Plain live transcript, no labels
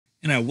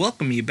And I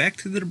welcome you back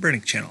to the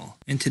Brennick channel.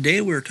 And today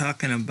we're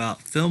talking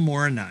about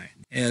Filmora 9,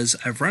 as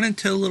I've run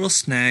into a little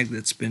snag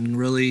that's been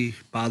really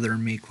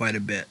bothering me quite a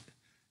bit.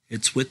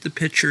 It's with the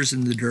pictures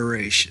and the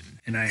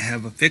duration. And I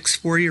have a fix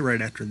for you right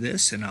after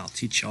this, and I'll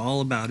teach you all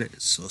about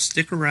it. So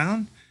stick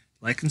around,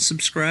 like and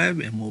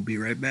subscribe, and we'll be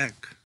right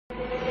back.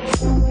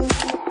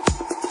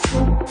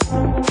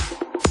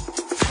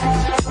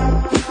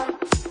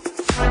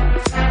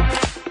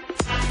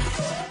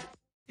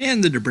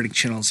 And the Brennick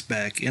channel is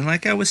back, and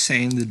like I was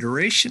saying, the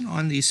duration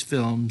on these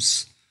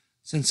films,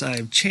 since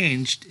I've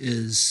changed,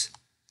 is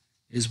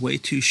way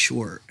too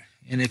short.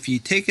 And if you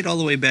take it all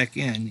the way back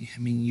in, I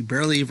mean, you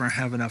barely even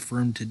have enough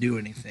room to do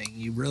anything.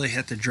 You really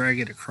have to drag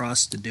it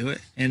across to do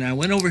it. And I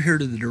went over here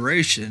to the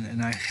duration,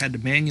 and I had to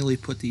manually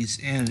put these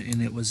in,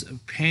 and it was a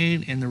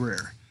pain in the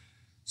rear.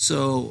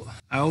 So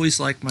I always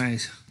like my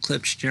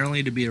clips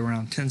generally to be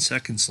around 10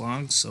 seconds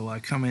long, so I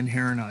come in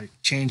here and I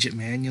change it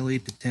manually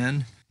to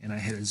 10. And I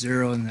hit a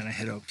 0, and then I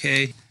hit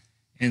OK,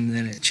 and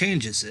then it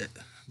changes it.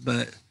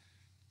 But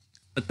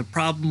the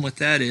problem with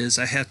that is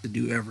I have to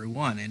do every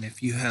one. And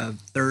if you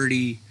have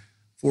 30,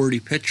 40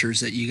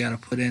 pictures that you got to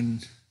put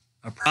in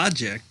a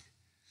project,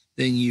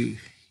 then you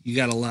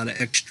got a lot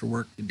of extra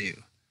work to do.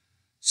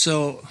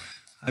 So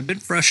I've been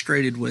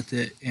frustrated with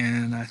it,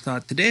 and I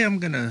thought today I'm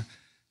going to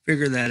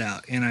figure that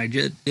out. And I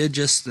did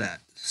just that.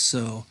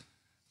 So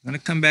I'm going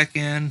to come back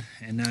in,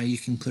 and now you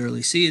can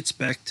clearly see it's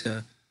back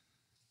to...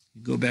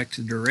 You go back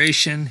to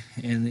duration,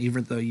 and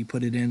even though you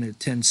put it in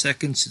at 10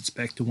 seconds, it's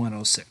back to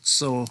 106.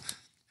 So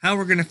how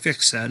we're going to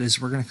fix that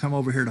is we're going to come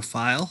over here to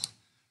File,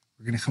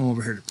 we're going to come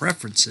over here to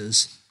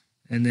Preferences,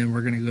 and then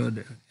we're going to go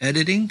to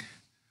Editing,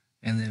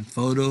 and then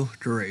Photo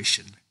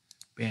Duration.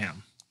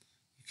 Bam.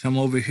 You come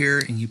over here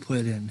and you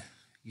put in,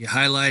 you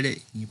highlight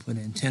it, and you put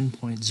in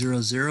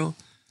 10.00,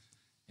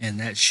 and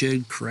that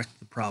should correct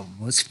the problem.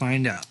 Let's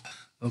find out.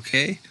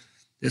 Okay,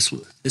 this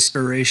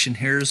duration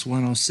here is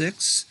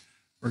 106.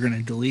 We're going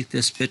to delete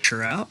this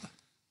picture out,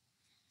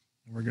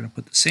 and we're going to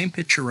put the same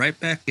picture right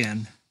back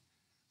in,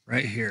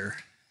 right here,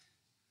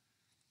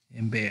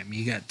 and bam,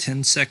 you got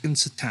 10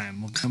 seconds of time.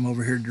 We'll come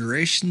over here to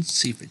duration,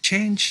 see if it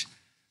changed,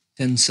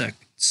 10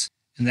 seconds,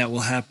 and that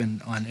will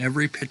happen on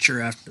every picture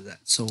after that.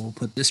 So we'll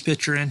put this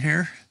picture in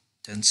here,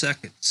 10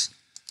 seconds,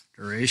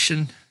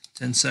 duration,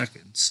 10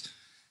 seconds,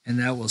 and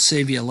that will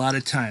save you a lot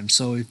of time.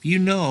 So if you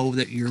know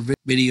that your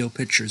video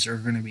pictures are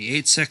going to be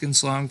 8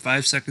 seconds long,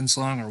 5 seconds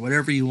long, or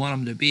whatever you want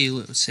them to be,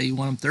 let's say you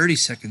want them 30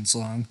 seconds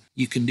long,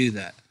 you can do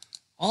that.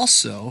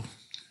 Also,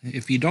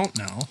 if you don't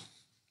know,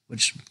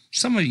 which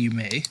some of you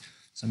may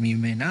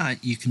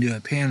not, you can do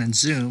a pan and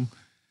zoom,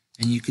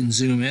 and you can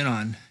zoom in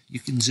on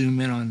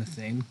the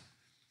thing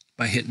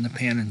by hitting the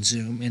pan and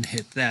zoom, and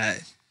hit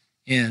that,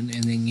 and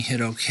then you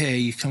hit OK.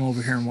 You come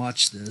over here and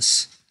watch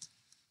this,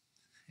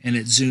 and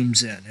it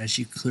zooms in, as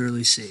you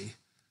clearly see.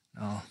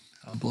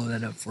 I'll blow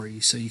that up for you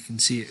so you can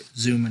see it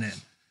zooming in.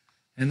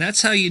 And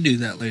that's how you do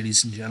that,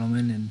 ladies and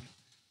gentlemen.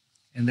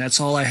 And that's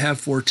all I have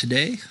for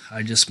today.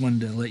 I just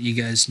wanted to let you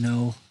guys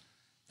know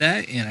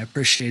that, and I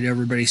appreciate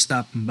everybody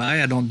stopping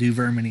by. I don't do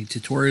very many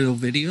tutorial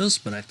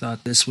videos, but I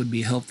thought this would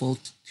be helpful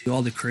to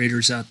all the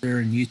creators out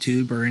there in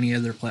YouTube or any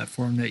other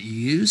platform that you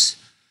use.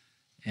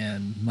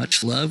 And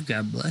much love,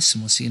 God bless,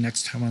 and we'll see you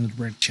next time on the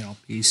Brennick channel.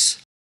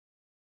 Peace.